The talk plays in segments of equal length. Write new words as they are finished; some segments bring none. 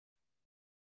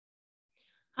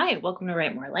Hi, welcome to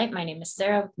Write More Light. My name is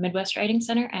Sarah with the Midwest Writing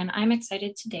Center, and I'm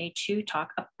excited today to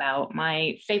talk about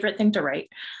my favorite thing to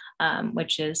write,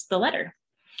 which is the letter.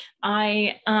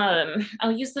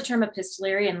 I'll use the term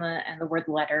epistolary and the word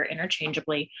letter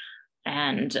interchangeably,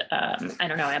 and I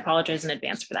don't know, I apologize in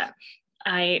advance for that.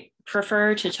 I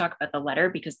prefer to talk about the letter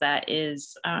because that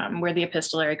is where the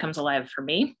epistolary comes alive for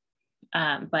me.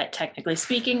 But technically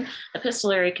speaking,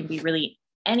 epistolary can be really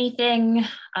anything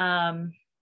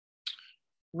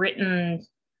written.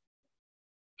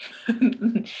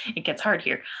 It gets hard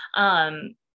here.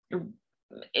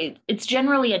 It's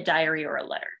generally a diary or a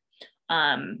letter,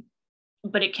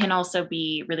 but it can also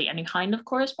be really any kind of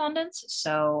correspondence.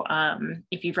 So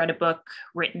if you've read a book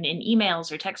written in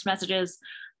emails or text messages,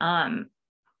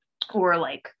 or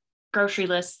like grocery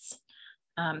lists,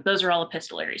 those are all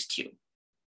epistolaries too.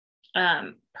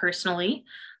 Personally,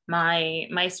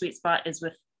 my sweet spot is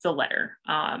with the letter.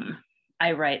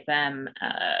 I write them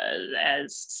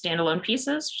as standalone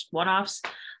pieces, just one-offs.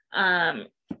 And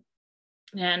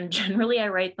generally I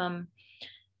write them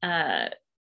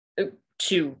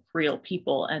to real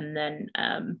people and then,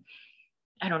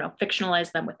 I don't know,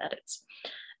 fictionalize them with edits.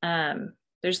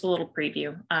 There's the little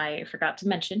preview I forgot to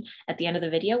mention. At the end of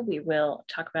the video, we will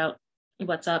talk about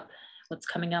what's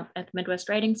coming up at the Midwest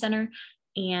Writing Center,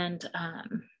 and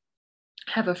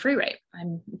have a free write.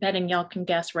 I'm betting y'all can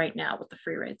guess right now what the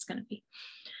free write's going to be.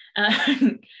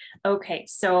 Okay,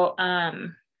 so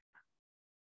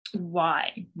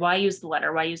why use the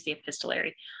letter? Why use the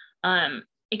epistolary?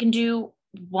 It can do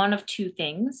one of two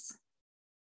things.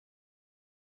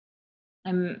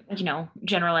 I'm,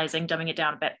 generalizing, dumbing it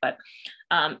down a bit, but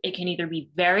it can either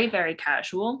be very, very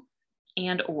casual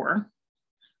and or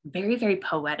very, very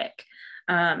poetic.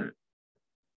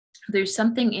 There's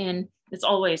something in it's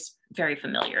always very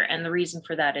familiar. And the reason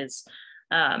for that is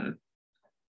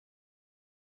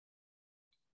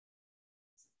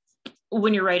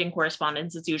when you're writing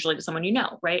correspondence, it's usually to someone you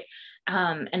know, right?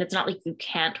 And it's not like you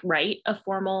can't write a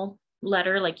formal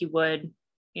letter like you would,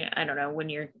 I don't know, when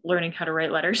you're learning how to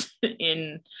write letters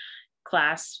in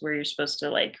class where you're supposed to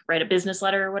like write a business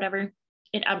letter or whatever.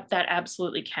 That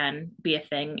absolutely can be a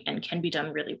thing and can be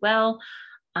done really well.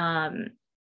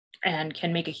 And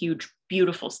can make a huge,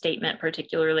 beautiful statement,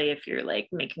 particularly if you're like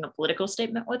making a political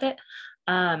statement with it.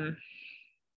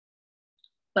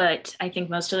 But I think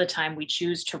most of the time we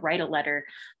choose to write a letter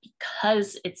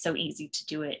because it's so easy to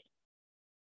do it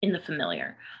in the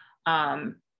familiar.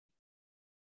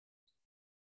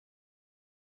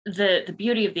 The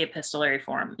beauty of the epistolary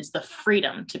form is the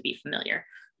freedom to be familiar.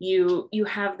 You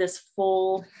have this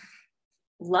full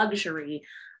luxury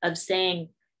of saying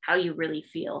how you really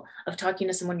feel, of talking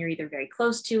to someone you're either very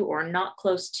close to or not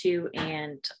close to,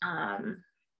 and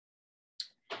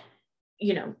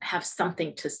have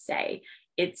something to say.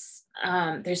 It's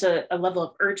there's a level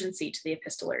of urgency to the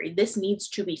epistolary. This needs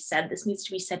to be said. This needs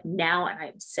to be said now, and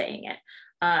I'm saying it.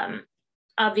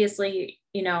 Obviously,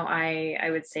 I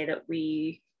would say that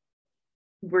we're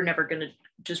never going to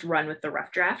just run with the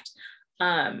rough draft,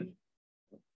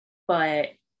 but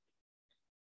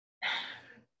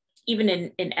even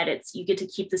in edits, you get to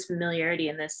keep this familiarity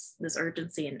and this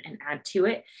urgency and add to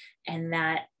it. And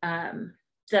that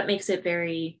makes it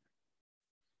very,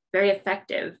 very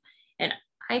effective. And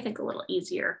I think a little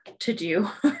easier to do.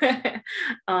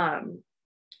 And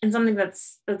something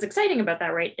that's exciting about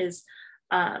that, right, is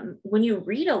when you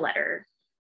read a letter,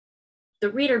 the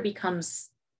reader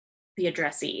becomes the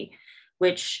addressee,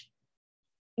 which,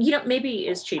 maybe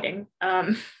is cheating.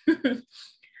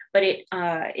 But it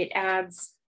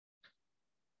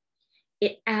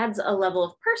adds a level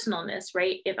of personalness,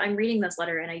 right? If I'm reading this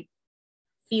letter and I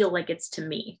feel like it's to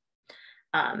me,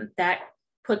 that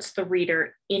puts the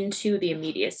reader into the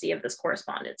immediacy of this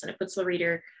correspondence, and it puts the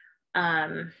reader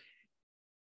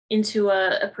into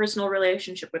a personal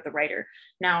relationship with the writer.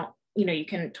 Now, you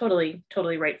can totally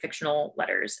write fictional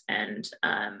letters, and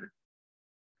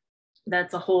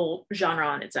that's a whole genre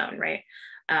on its own, right?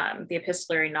 The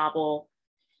epistolary novel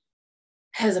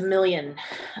has a million,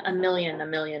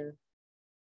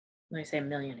 let me say a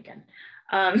million again,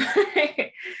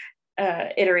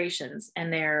 iterations,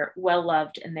 and they're well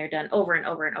loved and they're done over and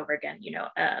over and over again.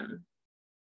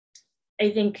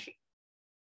 I think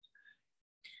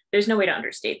there's no way to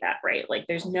understate that, right? Like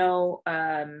there's no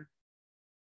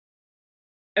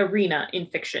arena in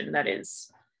fiction that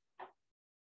is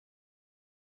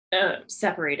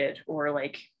separated, or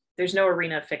like there's no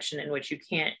arena of fiction in which you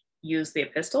can't use the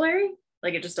epistolary.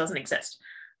 Like it just doesn't exist,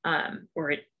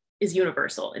 or it is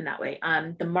universal in that way.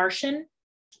 The Martian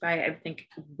by, I think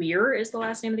Weir is the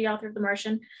last name of the author of The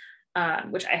Martian,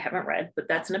 which I haven't read, but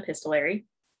that's an epistolary.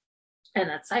 and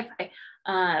that's sci-fi.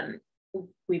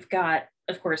 We've got,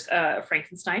 of course,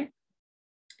 Frankenstein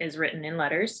is written in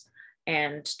letters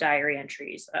and diary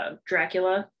entries.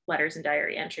 Dracula, letters and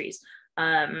diary entries.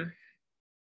 The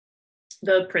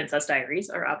Princess Diaries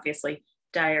are obviously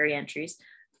diary entries.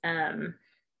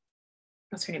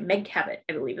 What's her name? Meg Cabot,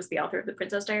 I believe, is the author of the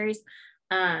Princess Diaries.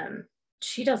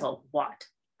 She does a lot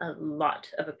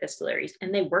of epistolaries,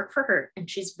 and they work for her, and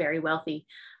she's very wealthy.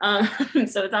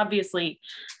 So it's obviously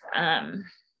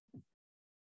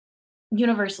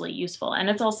universally useful. And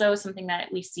it's also something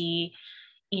that we see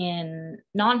in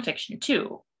nonfiction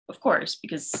too, of course,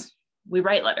 because we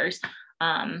write letters.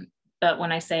 But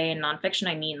when I say nonfiction,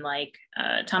 I mean like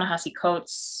Ta-Nehisi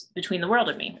Coates' Between the World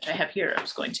and Me, which I have here. I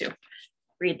was going to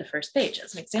read the first page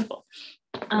as an example.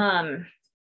 And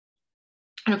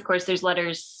of course, there's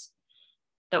letters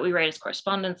that we write as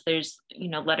correspondence. There's,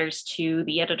 letters to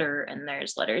the editor, and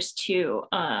there's letters to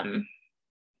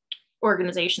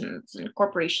organizations and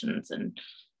corporations and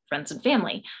friends and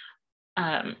family.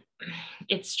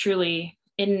 It's truly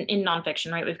in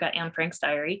nonfiction, right? We've got Anne Frank's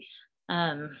diary,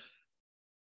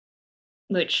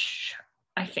 which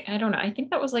I think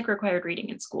that was like required reading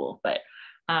in school, but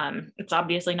it's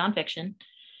obviously nonfiction.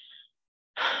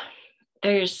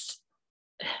 It's,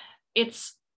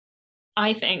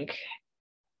 I think,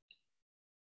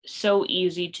 so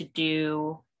easy to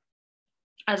do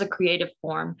as a creative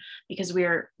form, because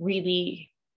we're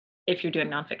really, if you're doing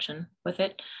nonfiction with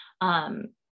it,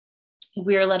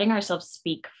 we're letting ourselves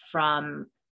speak from,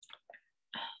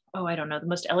 the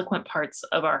most eloquent parts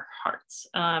of our hearts.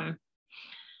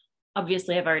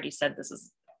 Obviously, I've already said this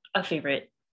is a favorite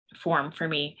form for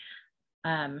me.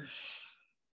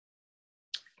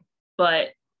 But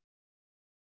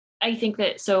I think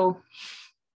that,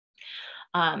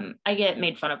 I get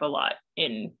made fun of a lot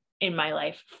in my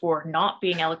life for not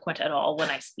being eloquent at all when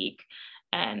I speak.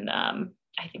 And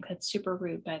I think that's super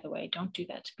rude, by the way. Don't do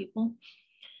that to people.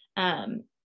 But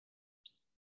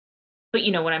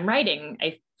when I'm writing,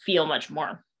 I feel much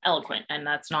more eloquent, and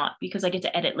that's not because I get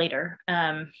to edit later.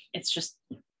 It's just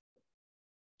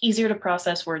easier to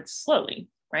process words slowly,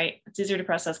 right? It's easier to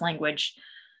process language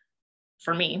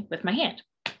for me with my hand.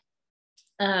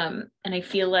 And I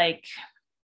feel like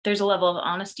there's a level of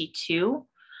honesty too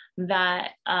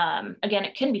that, again,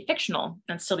 it can be fictional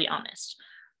and still be honest.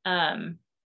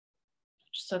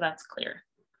 So that's clear.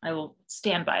 I will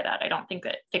stand by that. I don't think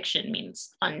that fiction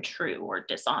means untrue or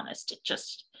dishonest. It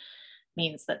just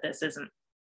means that this isn't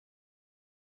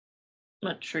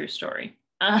a true story.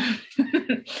 But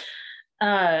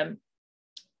I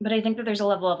think that there's a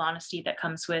level of honesty that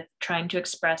comes with trying to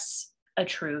express a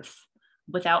truth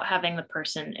without having the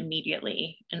person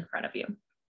immediately in front of you.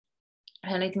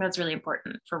 And I think that's really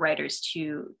important for writers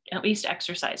to at least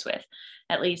exercise with,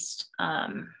 at least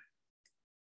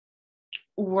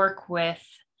work with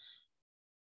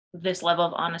this level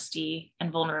of honesty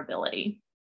and vulnerability,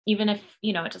 even if,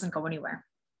 it doesn't go anywhere.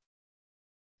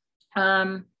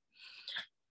 I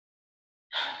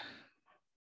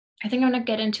think I'm going to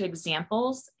get into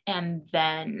examples and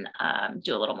then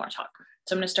do a little more talk.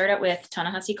 So I'm going to start out with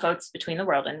Ta-Nehisi Coates' Between the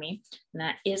World and Me, and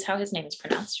that is how his name is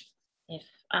pronounced,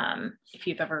 if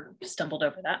you've ever stumbled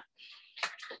over that.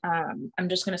 I'm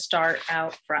just going to start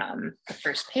out from the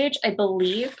first page. I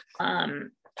believe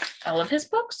all of his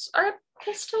books are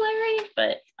epistolary,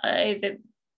 but I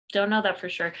don't know that for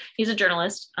sure. He's a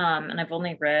journalist, and I've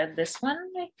only read this one,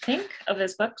 I think, of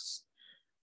his books.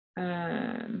 He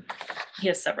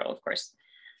has several, of course.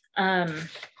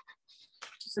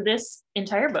 So this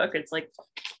entire book, it's like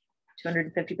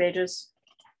 250 pages,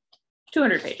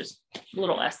 200 pages, a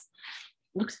little less.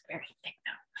 Looks very thick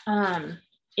now.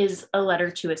 Is a letter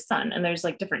to his son, and there's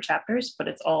like different chapters, but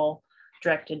it's all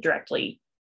directed directly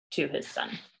to his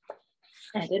son.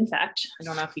 And in fact, I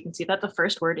don't know if you can see that, the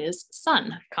first word is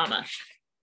son, comma,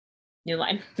 new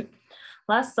line.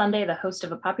 Last Sunday, the host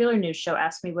of a popular news show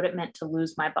asked me what it meant to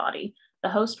lose my body. The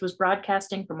host was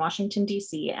broadcasting from Washington,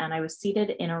 D.C., and I was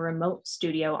seated in a remote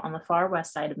studio on the far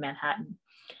west side of Manhattan.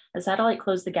 A satellite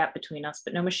closed the gap between us,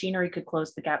 but no machinery could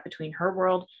close the gap between her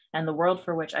world and the world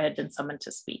for which I had been summoned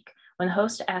to speak. When the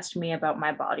host asked me about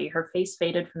my body, her face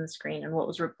faded from the screen and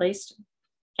was replaced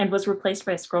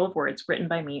by a scroll of words written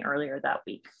by me earlier that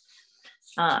week.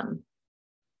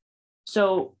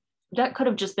 So that could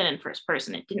have just been in first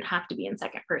person. It didn't have to be in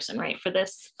second person, right? For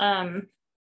this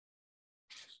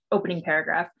opening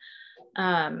paragraph,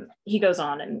 he goes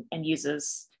on and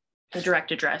uses the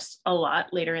direct address a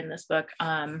lot later in this book.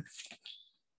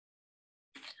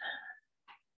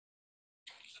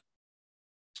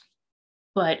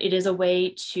 But it is a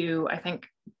way to, I think,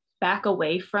 back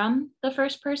away from the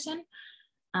first person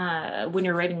When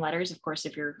you're writing letters, of course,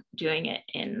 if you're doing it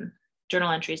in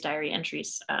journal entries, diary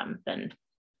entries, then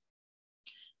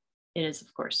it is,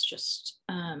 of course, just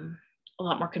a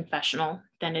lot more confessional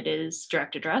than it is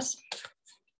direct address.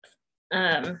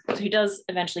 So he does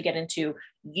eventually get into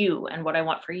you and what I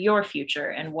want for your future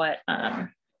and why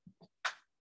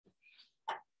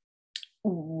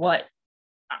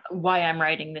I'm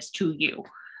writing this to you.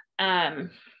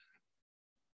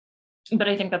 But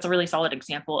I think that's a really solid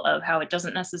example of how it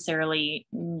doesn't necessarily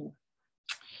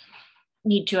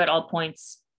need to at all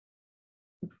points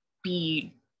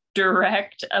be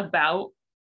direct about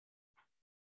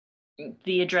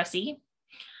the addressee.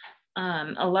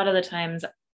 A lot of the times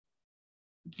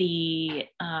the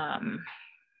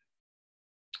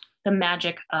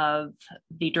magic of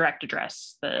the direct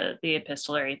address, the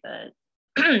epistolary,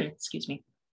 excuse me,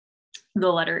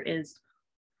 the letter is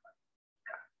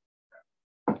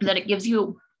that it gives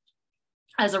you,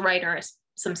 as a writer,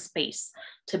 some space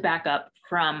to back up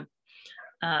from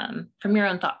your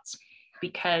own thoughts,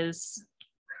 because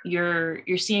you're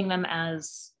seeing them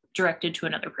as directed to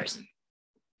another person.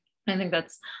 I think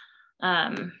that's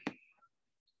an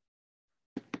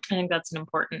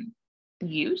important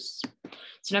use.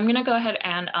 So now I'm going to go ahead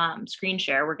and screen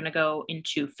share. We're going to go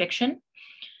into fiction.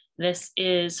 This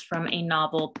is from a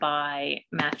novel by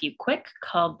Matthew Quick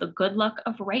called The Good Luck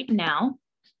of Right Now.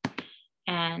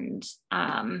 And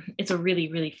it's a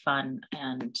really, really fun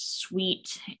and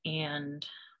sweet and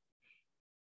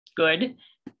good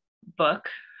book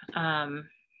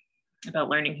about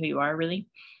learning who you are, really.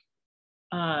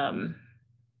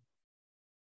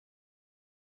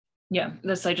 Yeah,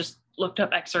 this, I just looked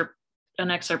up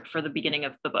an excerpt for the beginning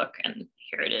of the book, and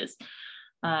here it is.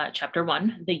 Chapter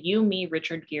 1, The You, Me,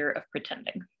 Richard Gere of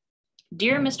Pretending.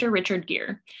 Dear Mr. Richard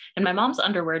Gere, in my mom's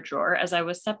underwear drawer, as I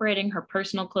was separating her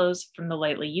personal clothes from the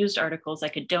lightly used articles I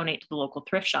could donate to the local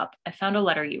thrift shop, I found a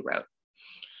letter you wrote.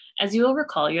 As you will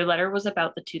recall, your letter was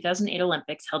about the 2008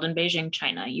 Olympics held in Beijing,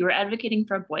 China. You were advocating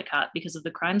for a boycott because of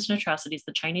the crimes and atrocities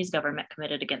the Chinese government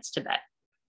committed against Tibet.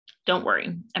 Don't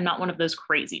worry, I'm not one of those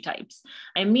crazy types.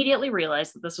 I immediately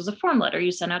realized that this was a form letter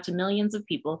you sent out to millions of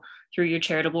people through your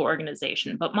charitable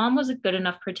organization, but Mom was a good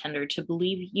enough pretender to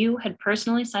believe you had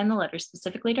personally signed the letter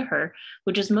specifically to her,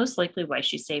 which is most likely why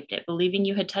she saved it, believing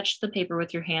you had touched the paper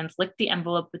with your hands, licked the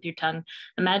envelope with your tongue,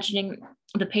 imagining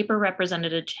the paper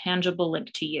represented a tangible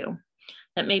link to you,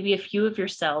 that maybe a few of your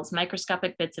cells,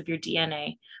 microscopic bits of your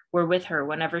DNA, were with her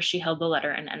whenever she held the letter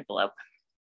and envelope.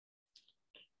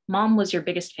 Mom was your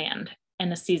biggest fan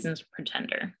and a seasoned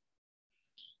pretender.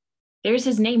 There's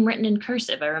his name written in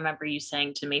cursive, I remember you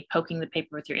saying to me, poking the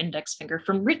paper with your index finger,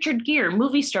 from Richard Gere,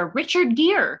 movie star Richard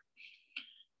Gere.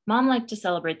 Mom liked to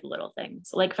celebrate the little things,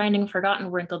 like finding a forgotten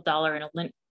wrinkled dollar in a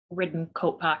lint-ridden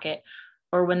coat pocket,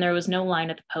 or when there was no line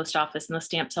at the post office and the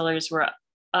stamp sellers were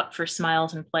up for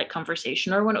smiles and polite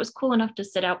conversation, or when it was cool enough to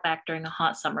sit out back during a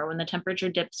hot summer when the temperature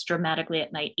dips dramatically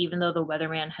at night, even though the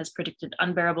weatherman has predicted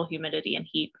unbearable humidity and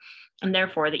heat, and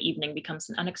therefore the evening becomes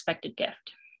an unexpected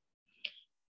gift.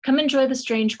 Come enjoy the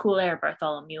strange, cool air,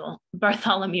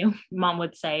 Bartholomew, Mom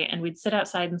would say, and we'd sit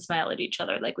outside and smile at each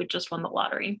other like we'd just won the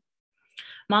lottery.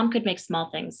 Mom could make small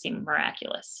things seem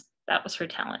miraculous. That was her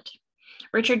talent.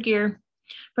 Richard Gere,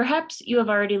 perhaps you have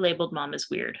already labeled Mom as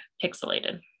weird,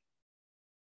 pixelated.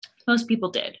 Most people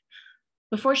did.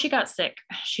 Before she got sick,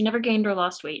 she never gained or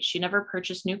lost weight. She never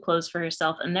purchased new clothes for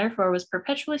herself and therefore was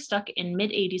perpetually stuck in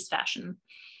mid-80s fashion.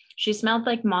 She smelled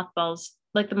like mothballs,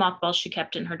 like the mothballs she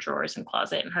kept in her drawers and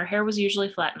closet, and her hair was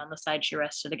usually flattened on the side she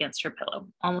rested against her pillow,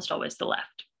 almost always the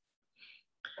left.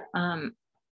 I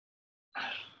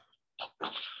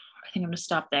think I'm going to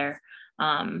stop there.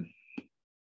 Actually,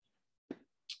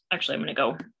 I'm going to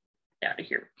go out of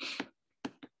here.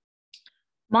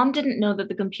 Mom didn't know that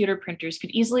the computer printers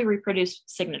could easily reproduce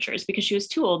signatures because she was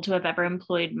too old to have ever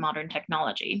employed modern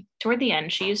technology. Toward the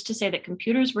end, she used to say that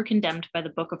computers were condemned by the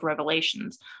Book of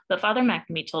Revelations, but Father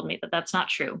McNamee told me that that's not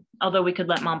true, although we could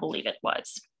let Mom believe it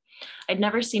was. I'd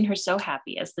never seen her so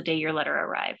happy as the day your letter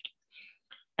arrived.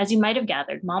 As you might have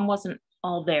gathered, Mom wasn't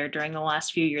all there during the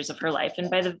last few years of her life, and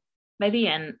by the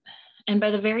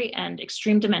very end,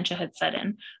 extreme dementia had set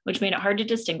in, which made it hard to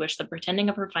distinguish the pretending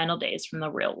of her final days from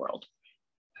the real world.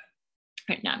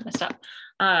 Right now, I'm gonna stop.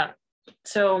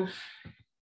 So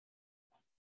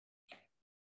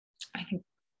I think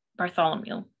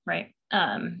Bartholomew, right,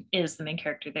 is the main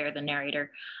character there, the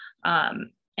narrator.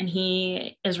 And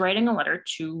he is writing a letter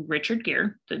to Richard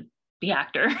Gere, the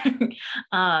actor.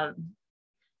 And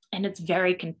it's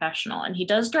very confessional. And he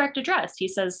does direct address. He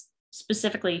says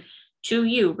specifically, to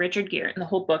you, Richard Gere. And the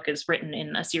whole book is written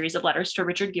in a series of letters to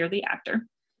Richard Gere, the actor.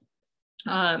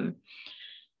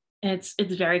 it's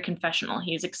very confessional.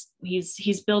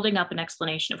 He's building up an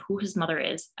explanation of who his mother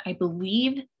is. I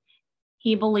believe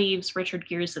he believes Richard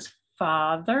Gere is his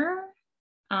father,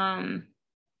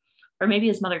 or maybe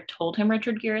his mother told him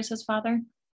Richard Gere is his father.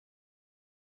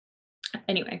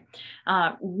 Anyway,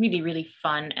 really, really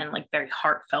fun and like very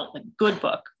heartfelt, like good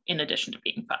book in addition to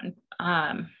being fun.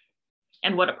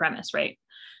 And what a premise, right?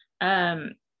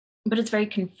 But it's very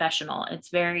confessional. It's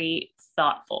very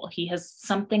thoughtful. He has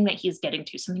something that he's getting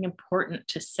to, something important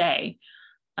to say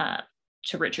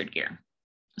to Richard Gere.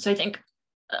 So I think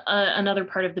another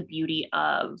part of the beauty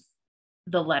of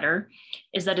the letter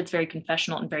is that it's very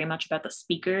confessional and very much about the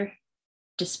speaker,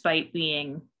 despite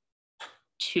being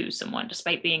to someone,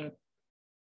 despite being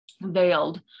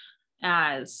veiled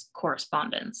as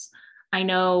correspondence. I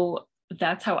know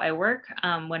that's how I work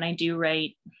when I do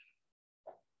write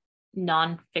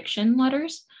nonfiction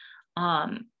letters.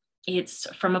 It's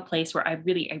from a place where I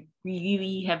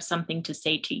really have something to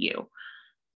say to you.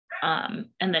 And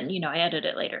then, you know, I edit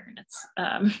it later, and it's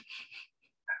I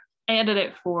edit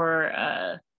it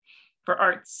for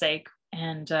art's sake,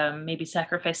 and maybe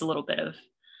sacrifice a little bit of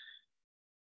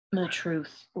the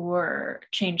truth or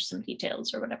change some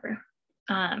details or whatever.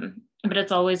 But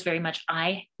it's always very much,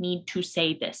 I need to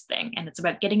say this thing, and it's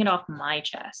about getting it off my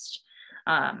chest,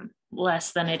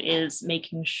 less than it is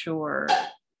making sure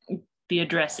the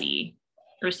addressee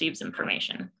receives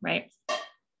information, right?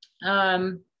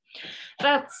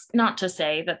 That's not to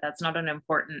say that that's not an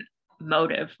important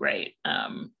motive, right?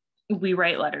 We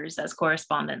write letters as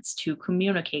correspondence to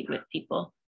communicate with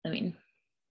people. I mean,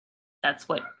 that's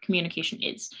what communication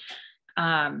is.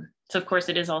 So of course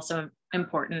it is also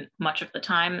important much of the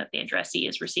time that the addressee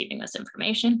is receiving this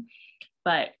information,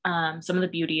 but some of the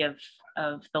beauty of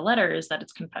the letter is that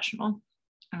it's confessional,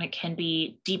 and it can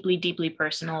be deeply, deeply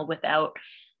personal without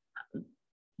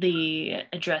the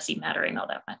addressee mattering all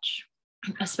that much,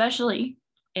 especially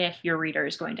if your reader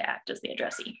is going to act as the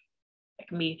addressee. It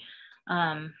can be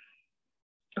a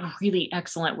really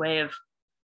excellent way of,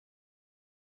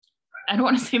 I don't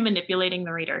want to say manipulating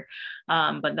the reader,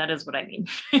 but that is what I mean.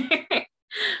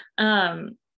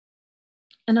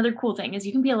 Another cool thing is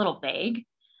you can be a little vague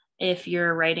if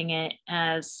you're writing it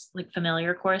as like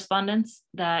familiar correspondence.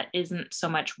 That isn't so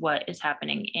much what is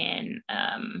happening in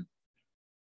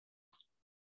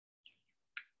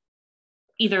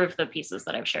either of the pieces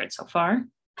that I've shared so far.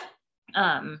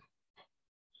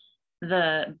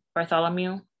 The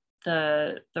Bartholomew,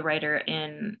 the writer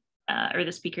in or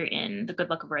the speaker in The Good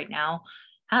Luck of Right Now,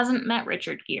 hasn't met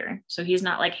Richard Gere. So he's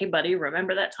not like, hey buddy,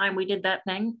 remember that time we did that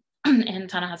thing? And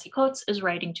Ta-Nehisi Coates is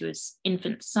writing to his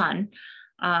infant son.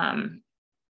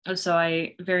 So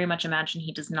I very much imagine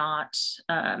he does not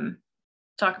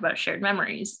talk about shared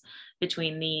memories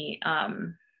between the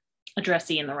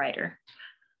addressee and the writer.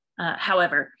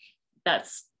 However,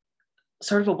 that's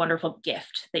sort of a wonderful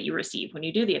gift that you receive when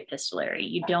you do the epistolary.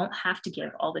 You don't have to give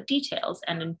all the details.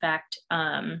 And in fact,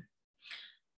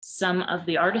 some of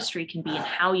the artistry can be in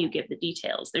how you give the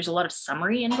details. There's a lot of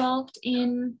summary involved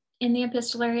in the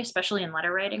epistolary, especially in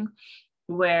letter writing,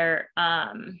 where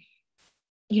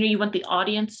you want the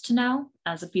audience to know,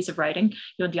 as a piece of writing,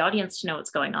 you want the audience to know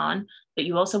what's going on, but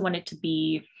you also want it to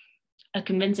be a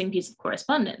convincing piece of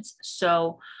correspondence.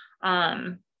 So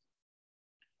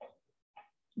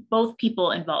both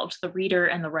people involved, the reader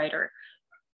and the writer,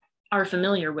 are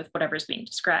familiar with whatever's being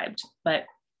described, but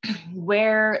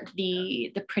where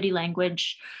the pretty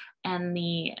language and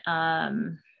the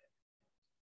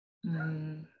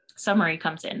summary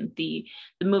comes in, the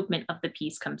movement of the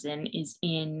piece comes in, is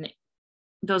in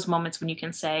those moments when you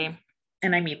can say,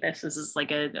 and I mean this is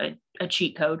like a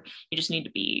cheat code, you just need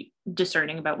to be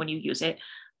discerning about when you use it.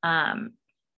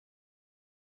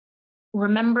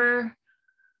 Remember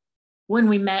when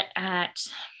we met at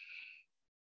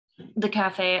the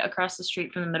cafe across the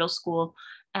street from the middle school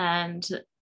and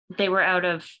they were out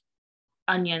of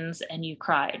onions and you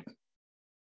cried?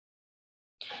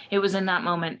 It was in that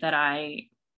moment that I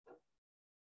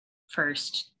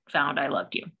first found I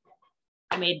loved you.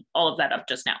 I made all of that up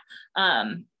just now.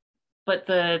 But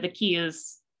the key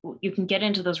is you can get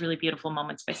into those really beautiful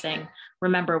moments by saying,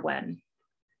 remember when.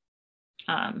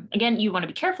 Again, you want to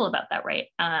be careful about that, right?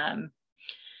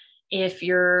 If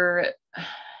you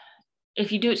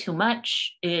do it too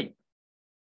much, it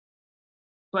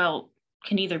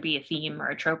can either be a theme or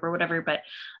a trope or whatever, but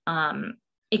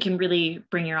it can really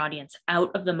bring your audience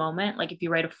out of the moment. Like if you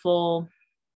write a full-length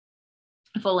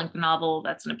novel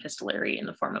that's an epistolary in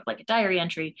the form of like a diary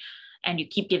entry, and you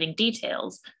keep giving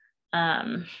details,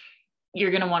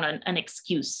 you're going to want an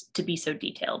excuse to be so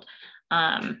detailed.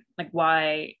 Like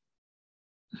why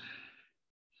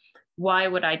why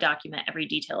would I document every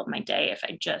detail of my day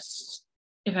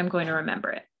if I'm going to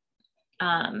remember it?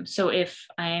 So if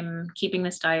I'm keeping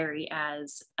this diary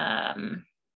as a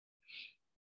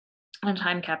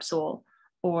time capsule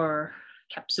or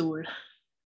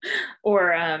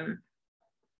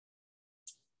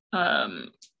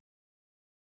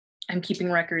I'm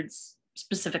keeping records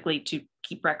specifically to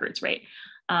keep records, right?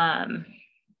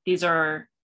 These are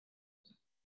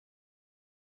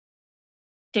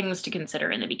things to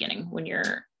consider in the beginning when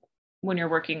you're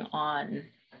working on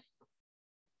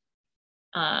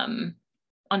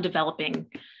developing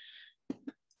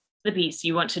the piece.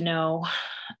 You want to know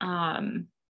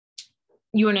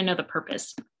the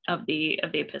purpose of the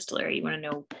epistolary. You want to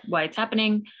know why it's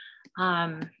happening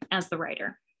as the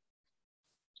writer.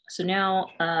 So now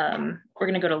we're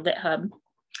going to go to LitHub.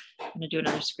 I'm going to do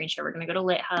another screen share. We're going to go to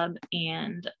LitHub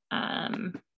and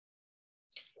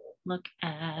look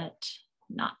at,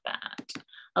 not that,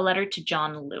 a letter to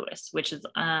John Lewis, which is,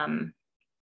 I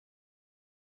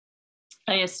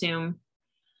assume,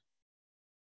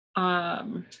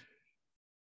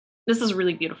 this is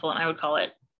really beautiful, and I would call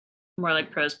it more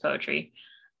like prose poetry.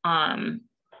 I'm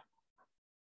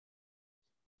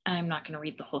not going to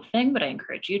read the whole thing, but I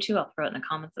encourage you to. I'll throw it in the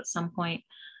comments at some point.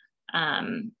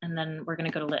 And then we're going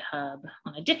to go to LitHub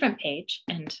on a different page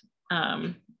and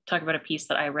talk about a piece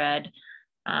that I read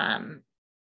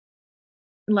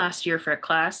last year for a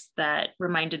class that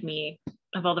reminded me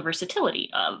of all the versatility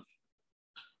of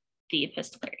the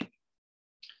epistolary.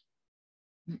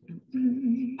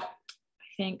 I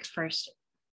think first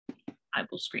I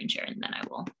will screen share and then I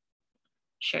will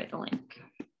share the link.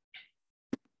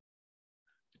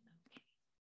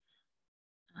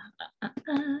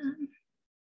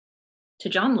 To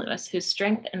John Lewis, whose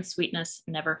strength and sweetness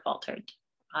never faltered,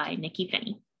 by Nikky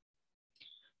Finney.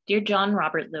 Dear John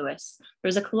Robert Lewis, there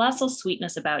was a colossal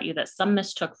sweetness about you that some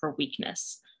mistook for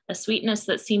weakness, a sweetness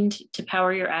that seemed to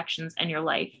power your actions and your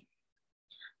life.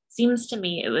 Seems to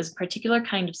me it was a particular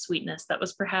kind of sweetness that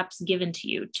was perhaps given to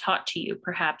you, taught to you,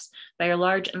 perhaps, by your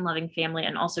large and loving family,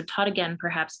 and also taught again,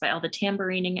 perhaps, by all the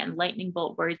tamburining and lightning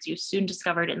bolt words you soon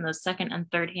discovered in those second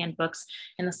and third hand books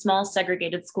in the small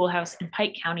segregated schoolhouse in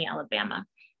Pike County, Alabama.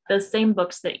 Those same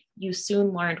books that you soon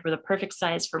learned were the perfect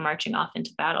size for marching off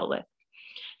into battle with.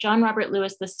 John Robert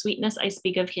Lewis, the sweetness I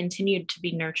speak of continued to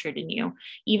be nurtured in you,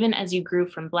 even as you grew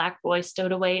from black boy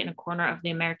stowed away in a corner of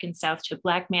the American South to a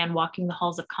black man walking the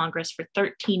halls of Congress for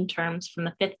 13 terms from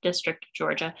the 5th District of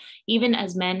Georgia, even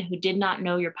as men who did not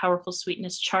know your powerful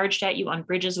sweetness charged at you on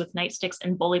bridges with nightsticks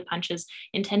and bully punches,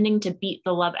 intending to beat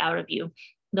the love out of you.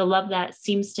 The love that,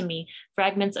 seems to me,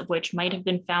 fragments of which might have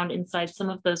been found inside some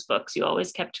of those books you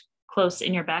always kept close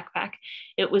in your backpack.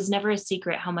 It was never a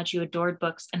secret how much you adored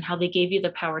books and how they gave you the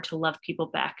power to love people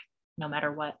back, no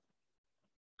matter what.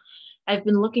 I've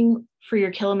been looking for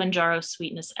your Kilimanjaro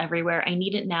sweetness everywhere. I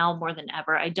need it now more than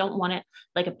ever. I don't want it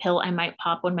like a pill I might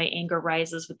pop when my anger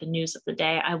rises with the news of the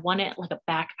day. I want it like a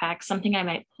backpack, something I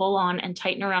might pull on and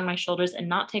tighten around my shoulders and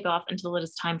not take off until it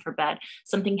is time for bed,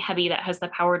 something heavy that has the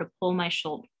power to pull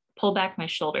back my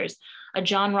shoulders. A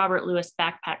John Robert Lewis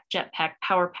backpack, jetpack,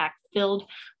 power pack filled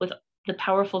with the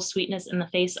powerful sweetness in the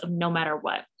face of no matter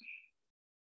what.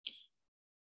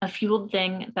 A fueled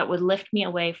thing that would lift me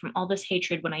away from all this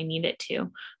hatred when I need it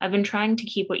to. I've been trying to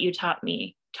keep what you taught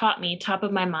me top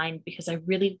of my mind because what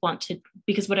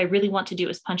I really want to do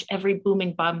is punch every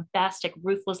booming, bombastic,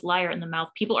 ruthless liar in the mouth.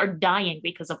 People are dying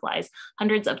because of lies.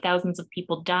 Hundreds of thousands of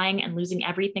people dying and losing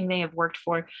everything they have worked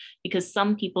for because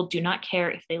some people do not care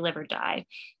if they live or die.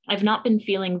 I've not been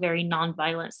feeling very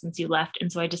nonviolent since you left, and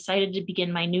so I decided to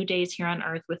begin my new days here on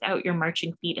Earth without your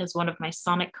marching feet as one of my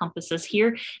sonic compasses,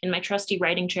 here in my trusty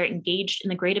writing chair, engaged in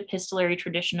the great epistolary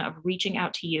tradition of reaching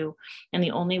out to you in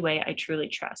the only way I truly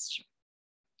trust.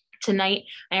 Tonight,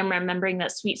 I am remembering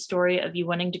that sweet story of you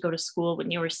wanting to go to school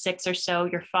when you were 6 or so,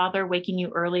 your father waking you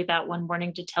early that one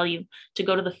morning to tell you to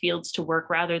go to the fields to work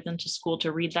rather than to school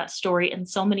to read that story, and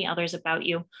so many others about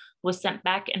you, was sent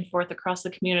back and forth across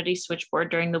the community switchboard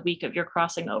during the week of your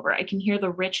crossing over. I can hear the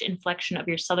rich inflection of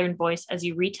your Southern voice as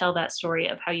you retell that story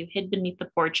of how you hid beneath the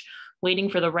porch, waiting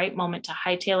for the right moment to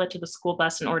hightail it to the school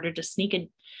bus in order to sneak a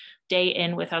day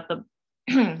in with the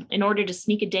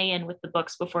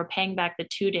books before paying back the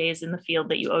 2 days in the field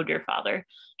that you owed your father.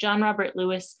 John Robert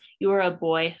Lewis, you are a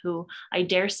boy who, I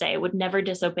dare say, would never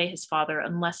disobey his father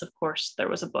unless, of course, there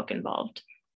was a book involved.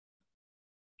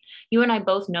 You and I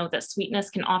both know that sweetness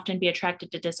can often be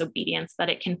attracted to disobedience, that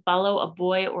it can follow a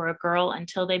boy or a girl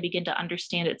until they begin to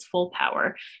understand its full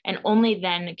power, and only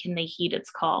then can they heed its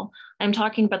call. I'm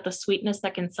talking about the sweetness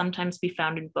that can sometimes be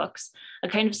found in books, a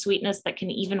kind of sweetness that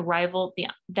can even rival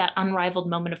that unrivaled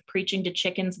moment of preaching to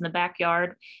chickens in the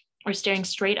backyard, or staring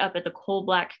straight up at the coal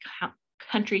black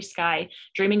country sky,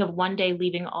 dreaming of one day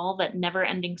leaving all that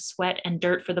never-ending sweat and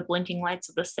dirt for the blinking lights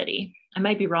of the city. I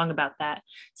might be wrong about that.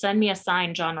 Send me a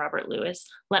sign, John Robert Lewis.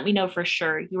 Let me know for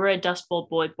sure. You were a Dust Bowl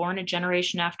boy, born a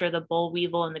generation after the boll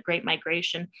weevil and the Great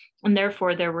Migration, and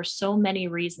therefore there were so many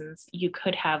reasons you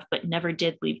could have but never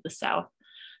did leave the South.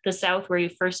 The South where you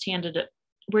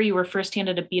were first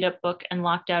handed a beat-up book and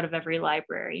locked out of every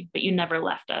library, but you never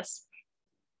left us.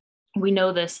 We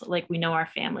know this like we know our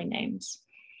family names.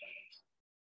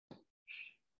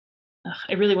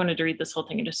 I really wanted to read this whole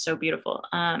thing. It is so beautiful.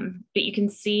 But you can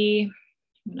see,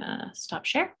 I'm gonna stop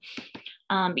share.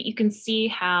 But you can see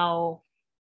how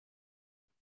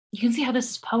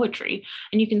this is poetry,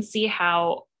 and you can see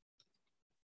how,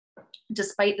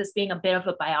 despite this being a bit of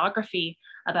a biography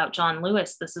about John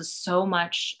Lewis, this is so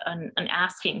much an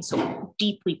asking, so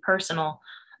deeply personal,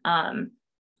 and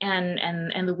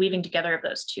the weaving together of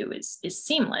those two is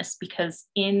seamless, because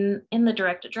in the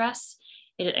direct address,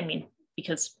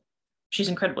 because she's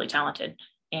incredibly talented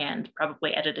and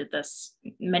probably edited this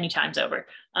many times over.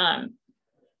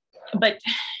 But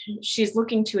she's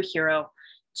looking to a hero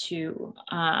to,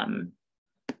 I'm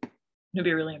gonna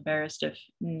be really embarrassed if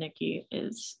Nikki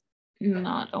is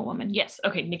not a woman. Yes,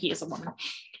 okay, Nikki is a woman.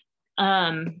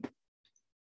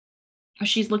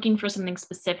 She's looking for something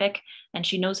specific and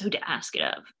she knows who to ask it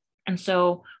of. And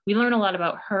so we learn a lot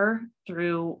about her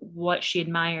through what she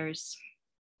admires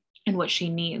and what she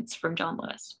needs from John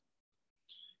Lewis.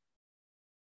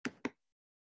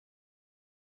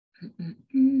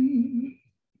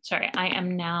 Sorry, I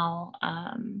am now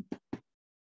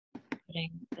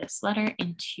putting this letter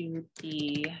into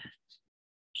the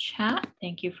chat.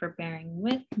 Thank you for bearing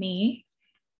with me.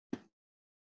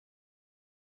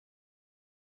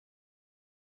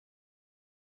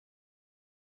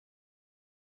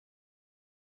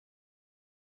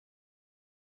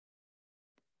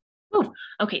 Oh,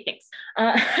 okay, thanks.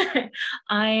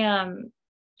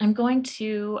 I'm going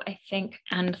to, I think,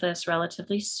 end this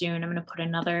relatively soon. I'm going to put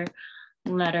another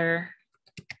letter,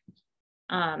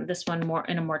 this one more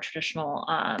in a more traditional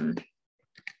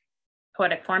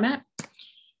poetic format,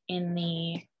 in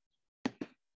the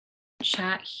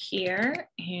chat here,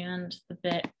 and the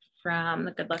bit from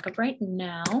The Good Luck of Right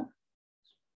Now.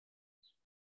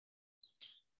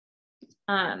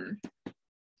 I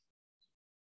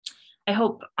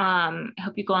hope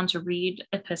you go on to read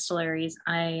epistolaries.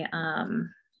 I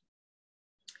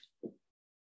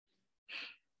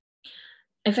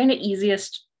find it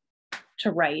easiest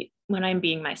to write when I'm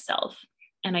being myself,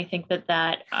 and I think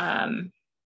that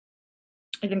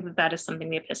is something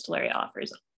the epistolary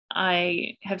offers.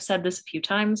 I have said this a few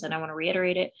times, and I want to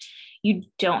reiterate it. You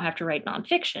don't have to write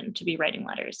nonfiction to be writing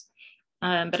letters,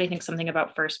 but I think something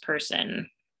about first person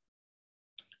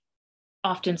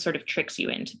often sort of tricks you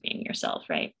into being yourself,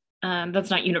 right? That's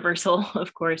not universal,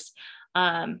 of course,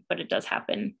 but it does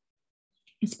happen,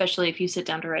 especially if you sit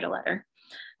down to write a letter.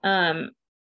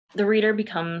 The reader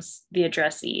becomes the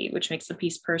addressee, which makes the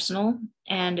piece personal,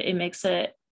 and it makes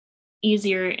it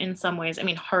easier in some ways,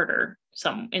 harder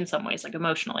in some ways, like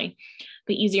emotionally,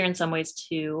 but easier in some ways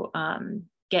to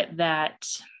get that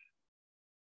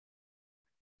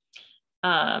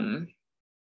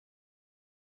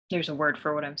there's a word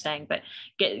for what I'm saying, but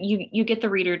you get the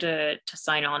reader to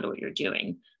sign on to what you're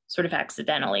doing sort of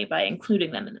accidentally by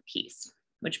including them in the piece,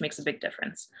 which makes a big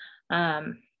difference.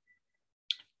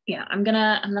 Yeah, I'm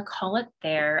gonna call it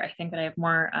there. I think that I have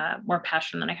more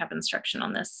passion than I have instruction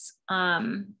on this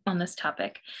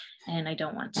topic, and I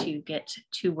don't want to get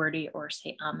too wordy or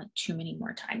say too many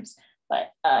more times.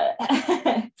 But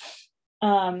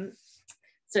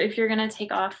so if you're gonna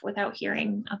take off without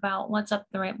hearing about what's up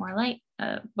the Write More Light,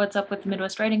 what's up with the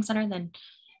Midwest Writing Center, then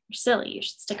you're silly. You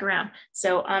should stick around.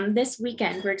 So this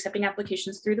weekend we're accepting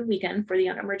applications through the weekend for the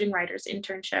Young Emerging Writers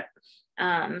internship.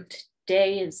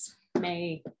 Today is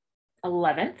May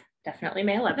 11th, definitely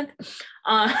May 11th.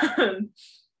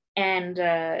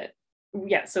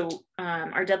 Yeah, so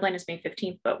our deadline is May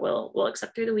 15th, but we'll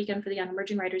accept through the weekend for the Young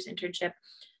Emerging Writers internship.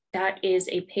 That is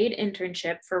a paid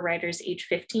internship for writers age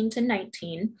 15 to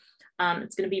 19.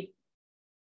 It's going to be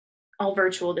all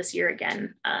virtual this year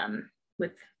again,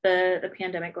 with the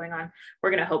pandemic going on.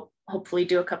 We're going to hopefully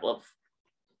do a couple of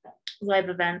live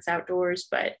events outdoors,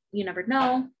 but you never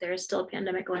know. There is still a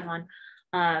pandemic going on.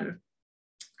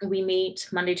 We meet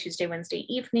Monday, Tuesday, Wednesday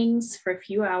evenings for a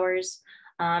few hours.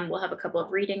 We'll have a couple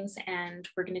of readings, and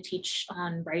we're going to teach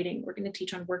on writing. We're going to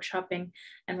teach on workshopping,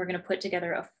 and we're going to put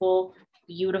together a full,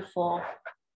 beautiful,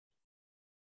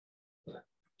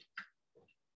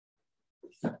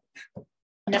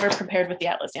 never prepared with the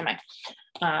atlas, am I?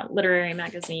 Literary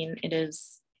magazine. It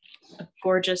is a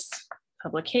gorgeous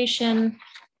publication,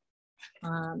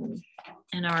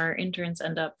 and our interns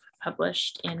end up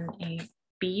published in a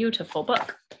beautiful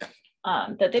book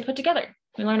that they put together.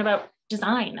 We learn about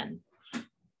design, and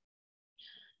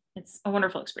it's a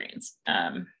wonderful experience.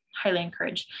 Highly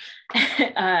encourage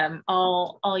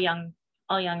all young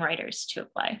writers to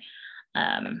apply.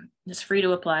 It's free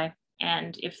to apply,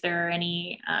 and if there are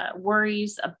any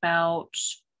worries about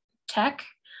tech,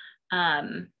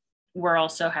 we're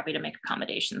also happy to make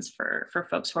accommodations for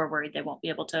folks who are worried they won't be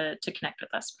able to connect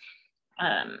with us.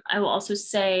 I will also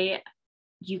say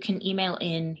you can email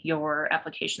in your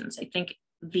applications. I think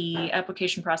the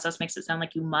application process makes it sound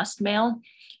like you must mail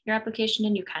your application,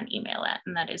 and you can email it,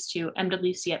 and that is to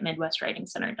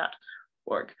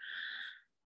mwc@midwestwritingcenter.org.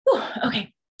 Whew,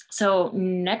 okay, so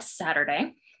next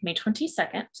Saturday, May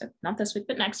 22nd, so not this week,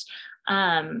 but next,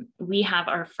 we have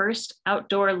our first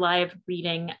outdoor live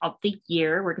reading of the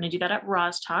year. We're going to do that at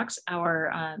Roz Talks,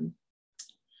 our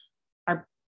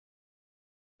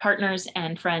partners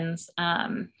and friends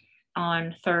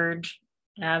on Third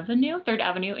Avenue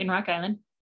in Rock Island.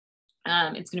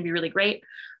 It's going to be really great.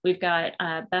 We've got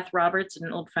Beth Roberts,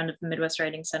 an old friend of the Midwest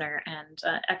Writing Center, and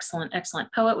excellent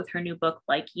poet with her new book,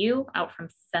 Like You, out from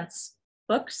Fence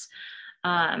Books.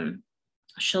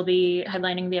 She'll be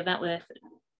headlining the event with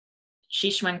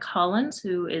Shishwan Collins,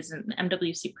 who is an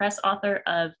MWC Press author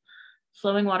of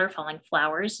Flowing Water, Falling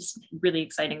Flowers. It's really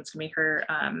exciting. It's going to be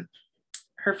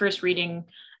her first reading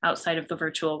outside of the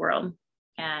virtual world.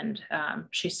 And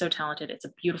she's so talented. It's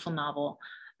a beautiful novel.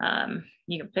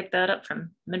 You can pick that up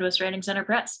from Midwest Writing Center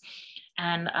Press.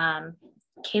 And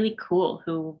Kaylee Kuhl,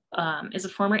 who is a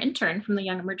former intern from the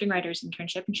Young Emerging Writers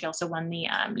Internship, and she also won the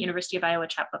University of Iowa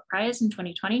Chapbook Prize in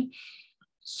 2020.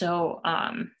 So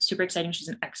super exciting. She's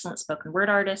an excellent spoken word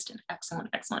artist, an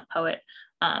excellent poet,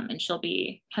 and she'll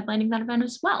be headlining that event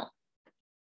as well.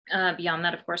 Beyond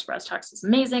that, of course, Roz Talks is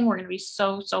amazing. We're going to be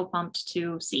so pumped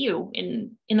to see you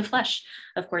in the flesh.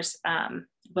 Of course,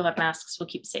 we'll have masks. We'll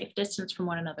keep safe distance from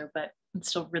one another, but it's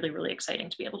still really exciting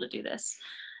to be able to do this.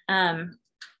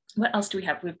 What else do we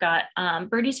have? We've got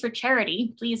Birdies for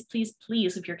Charity. Please,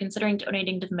 if you're considering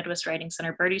donating to the Midwest Writing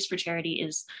Center, Birdies for Charity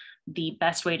is the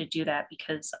best way to do that,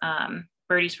 because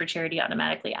Birdies for Charity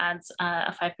automatically adds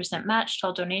a 5% match to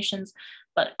all donations,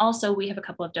 but also we have a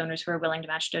couple of donors who are willing to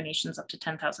match donations up to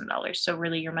 $10,000. So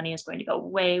really your money is going to go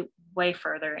way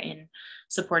further in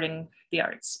supporting the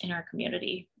arts in our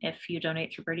community if you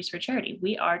donate through Birdies for Charity.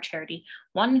 We are charity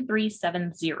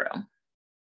 1370.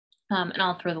 And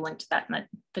I'll throw the link to that in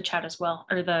the chat as well,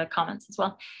 or the comments as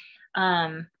well.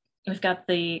 We've got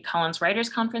the Collins Writers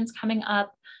Conference coming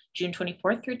up June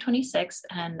 24th through 26th,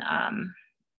 and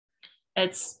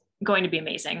it's going to be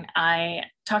amazing. I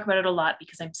talk about it a lot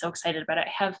because I'm so excited about it.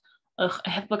 I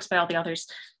have books by all the authors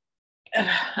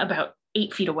about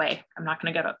 8 feet away. I'm not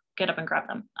going to get up and grab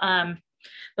them.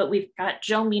 But we've got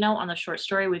Joe Mino on the short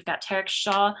story. We've got Tarek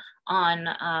Shaw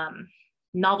on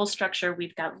novel structure.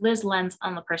 We've got Liz Lenz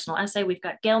on the personal essay. We've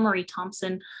got Gail Marie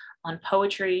Thompson on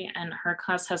poetry, and her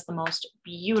class has the most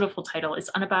beautiful title. It's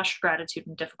Unabashed Gratitude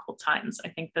in Difficult Times. I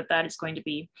think that is going to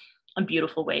be a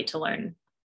beautiful way to learn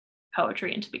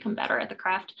poetry and to become better at the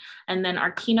craft. And then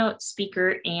our keynote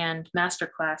speaker and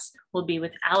masterclass will be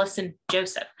with Allison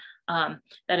Joseph.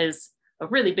 That is a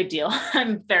really big deal.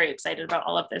 I'm very excited about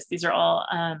all of this. These are all,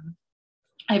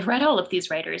 I've read all of these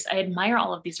writers. I admire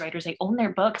all of these writers. I own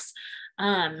their books.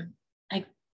 I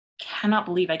cannot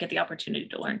believe I get the opportunity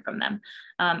to learn from them.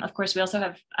 Of course, we also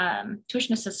have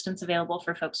tuition assistance available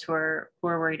for folks who are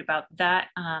worried about that.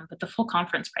 But the full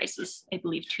conference price is, I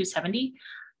believe, $270,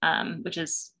 which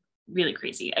is really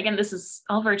crazy. Again, this is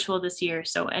all virtual this year,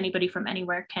 so anybody from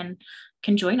anywhere can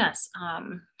join us.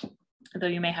 Though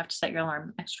you may have to set your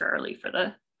alarm extra early for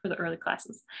the early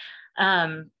classes.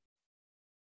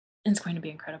 It's going to be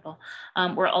incredible.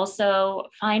 We're also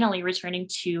finally returning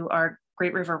to our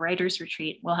Great River Writers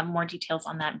Retreat. We'll have more details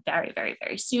on that very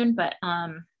soon, but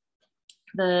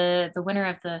the winner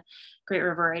of the Great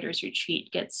River Writers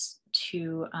Retreat gets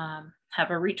to have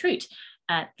a retreat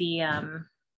at the,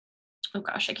 oh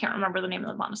gosh, I can't remember the name of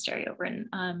the monastery over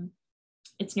in,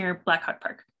 it's near Black Hawk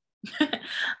Park,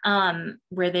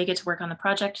 where they get to work on the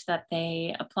project that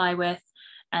they apply with,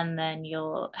 and then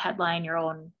you'll headline your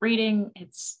own reading.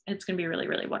 It's going to be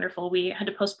really wonderful. We had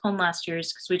to postpone last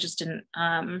year's because we just didn't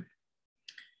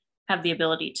have the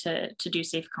ability to do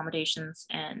safe accommodations,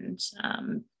 and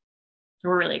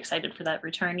we're really excited for that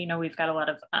return. You know, we've got a lot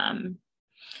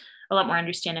more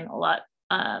understanding, a lot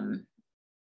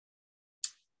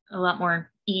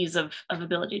more ease of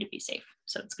ability to be safe.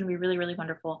 So it's going to be really, really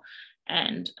wonderful.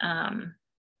 And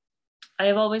I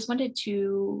have always wanted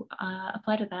to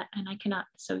apply to that, and I cannot,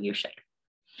 so you should.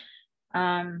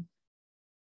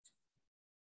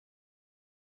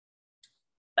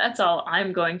 That's all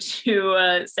I'm going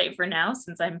to say for now,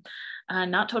 since I'm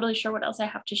not totally sure what else I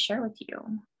have to share with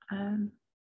you.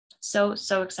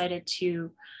 So excited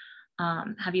to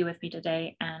have you with me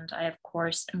today. And I, of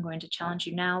course, am going to challenge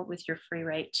you now with your free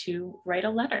write to write a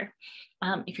letter.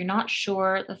 If you're not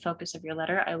sure the focus of your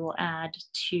letter, I will add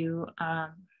to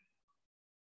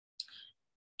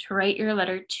write your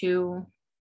letter to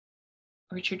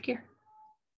Richard Gere.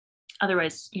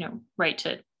 Otherwise, you know, write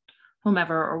to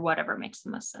whomever or whatever makes the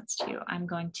most sense to you. I'm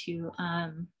going to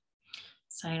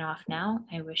sign off now.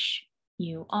 I wish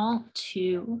you all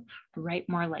to write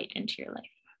more light into your life.